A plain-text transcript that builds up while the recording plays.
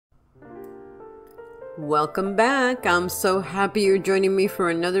Welcome back. I'm so happy you're joining me for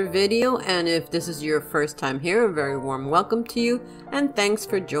another video, and if this is your first time here, a very warm welcome to you and thanks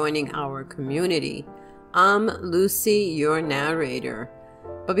for joining our community. I'm Lucy, your narrator.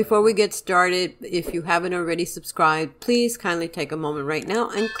 But before we get started, if you haven't already subscribed, please kindly take a moment right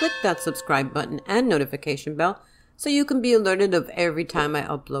now and click that subscribe button and notification bell so you can be alerted of every time I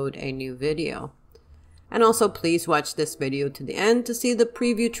upload a new video. And also please watch this video to the end to see the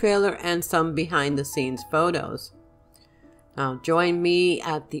preview trailer and some behind the scenes photos. Now join me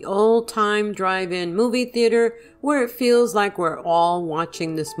at the old time drive-in movie theater where it feels like we're all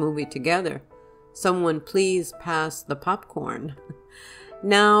watching this movie together. Someone please pass the popcorn.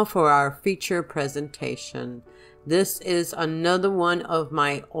 Now for our feature presentation. This is another one of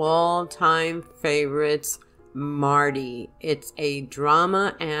my all-time favorites, Marty. It's a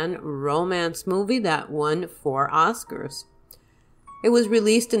drama and romance movie that won 4 Oscars. It was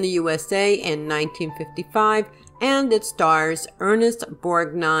released in the USA in 1955 and it stars Ernest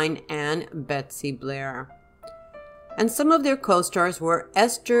Borgnine and Betsy Blair. And some of their co-stars were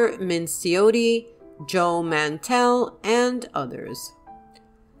Esther Minciotti, Joe Mantell, and others.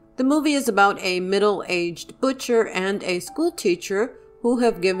 The movie is about a middle-aged butcher and a schoolteacher who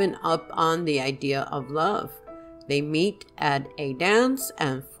have given up on the idea of love. They meet at a dance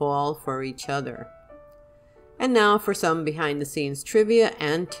and fall for each other. And now for some behind-the-scenes trivia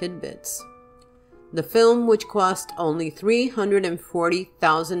and tidbits. The film, which cost only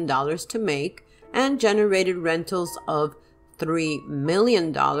 $340,000 to make and generated rentals of $3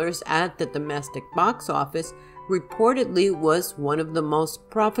 million at the domestic box office, reportedly was one of the most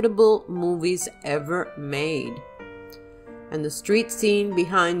profitable movies ever made. And the street scene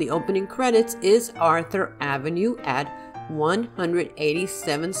behind the opening credits is Arthur Avenue at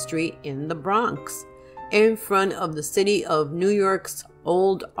 187th Street in the Bronx, in front of the city of New York's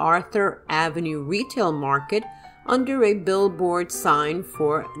old Arthur Avenue retail market, under a billboard sign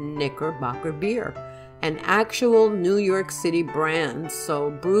for Knickerbocker beer, an actual New York City brand,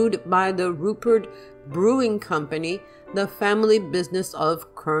 so brewed by the Rupert Brewing Company, the family business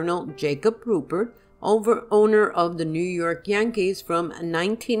of Colonel Jacob Rupert, owner of the New York Yankees from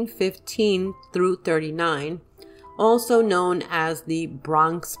 1915 through 39, also known as the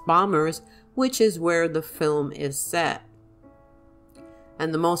Bronx Bombers, which is where the film is set.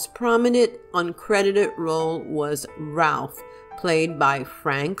 And the most prominent uncredited role was Ralph, played by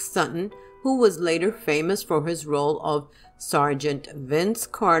Frank Sutton, who was later famous for his role of Sergeant Vince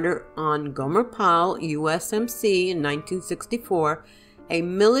Carter on Gomer Pyle USMC in 1964, a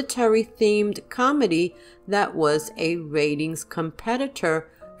military-themed comedy that was a ratings competitor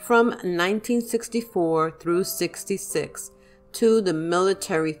from 1964 through 66 to the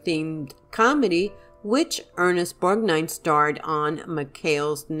military-themed comedy which Ernest Borgnine starred on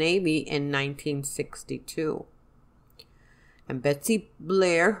McHale's Navy in 1962. And Betsy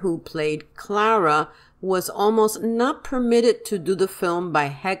Blair, who played Clara, was almost not permitted to do the film by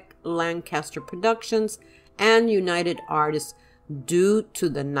Heck Lancaster Productions and United Artists due to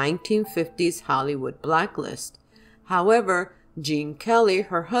the 1950s Hollywood blacklist. However, Gene Kelly,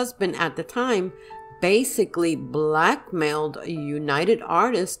 her husband at the time, basically blackmailed United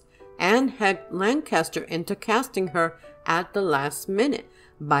Artists and Heck Lancaster into casting her at the last minute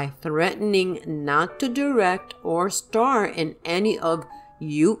by threatening not to direct or star in any of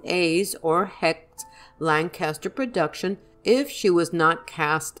UA's or Heck Lancaster production if she was not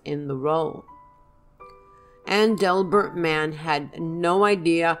cast in the role. And Delbert Mann had no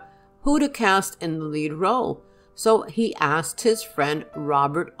idea who to cast in the lead role, so he asked his friend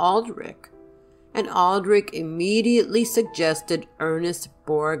Robert Aldrich. And Aldrich immediately suggested Ernest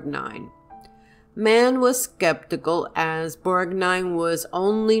Borgnine. Mann was skeptical as Borgnine was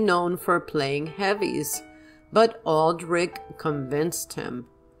only known for playing heavies, but Aldrich convinced him.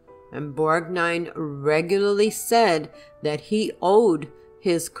 And Borgnine regularly said that he owed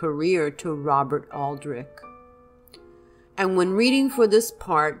his career to Robert Aldrich. And when reading for this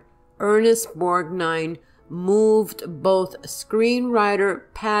part, Ernest Borgnine moved both screenwriter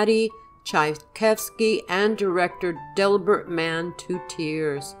Paddy Chayefsky and director Delbert Mann to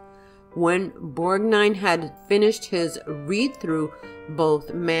tears. When Borgnine had finished his read-through,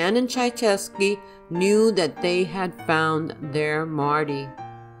 both Mann and Chayefsky knew that they had found their Marty.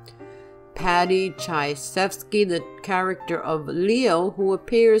 Paddy Chayefsky, the character of Leo, who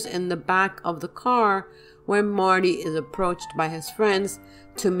appears in the back of the car when Marty is approached by his friends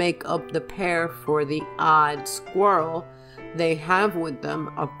to make up the pair for the odd squirrel they have with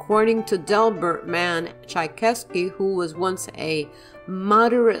them, according to Delbert Mann, Chayefsky, who was once a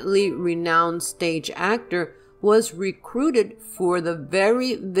moderately renowned stage actor, was recruited for the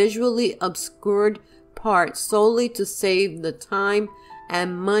very visually obscured part solely to save the time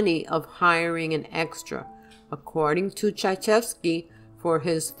and money of hiring an extra. According to Tchaikovsky, for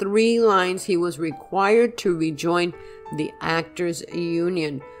his 3 lines, he was required to rejoin the Actors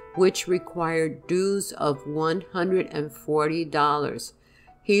Union, which required dues of $140.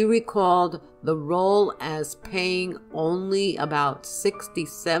 He recalled the role as paying only about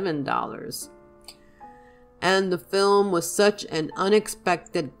 $67. And the film was such an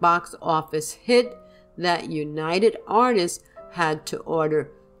unexpected box office hit that United Artists had to order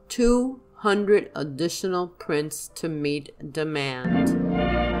 200 additional prints to meet demand.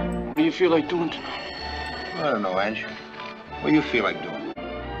 What do you feel like doing tonight? I don't know, Ange. What do you feel like doing?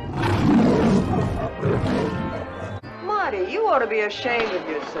 Marty, you ought to be ashamed of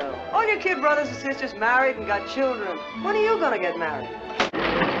yourself. All your kid brothers and sisters married and got children. When are you gonna get married?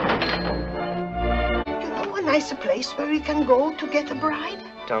 You know a nicer place where we can go to get a bride?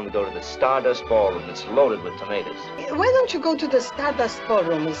 Tell them to go to the Stardust Ballroom. It's loaded with tomatoes. Why don't you go to the Stardust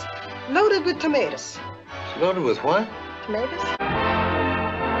Ballroom? It's loaded with tomatoes. It's loaded with what? Tomatoes?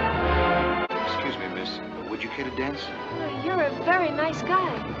 Excuse me, miss. Would you care to dance? You're a very nice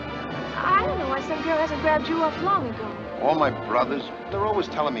guy. I don't know why some girl hasn't grabbed you off long ago. All my brothers, they're always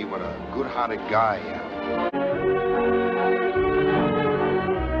telling me what a good-hearted guy I am.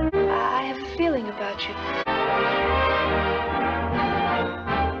 I have a feeling about you.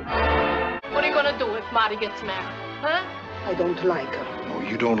 What are you gonna do if Marty gets married, huh? I don't like her. Oh,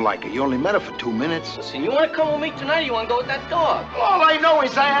 you don't like her. You only met her for 2 minutes. Listen, you want to come with me tonight or you want to go with that dog? All I know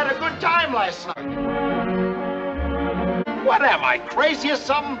is I had a good time last night. What am I, crazy or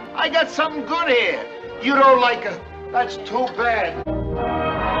something? I got something good here. You don't like her. That's too bad.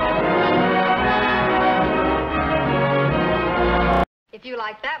 If you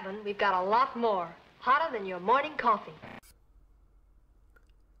like that one, we've got a lot more. Hotter than your morning coffee.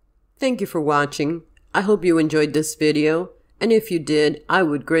 Thank you for watching. I hope you enjoyed this video. And if you did, I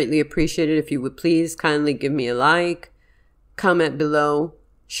would greatly appreciate it if you would please kindly give me a like, comment below,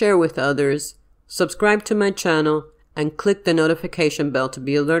 share with others, subscribe to my channel, and click the notification bell to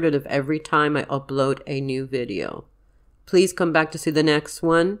be alerted of every time I upload a new video. Please come back to see the next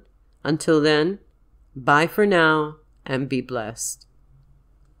one. Until then, bye for now and be blessed.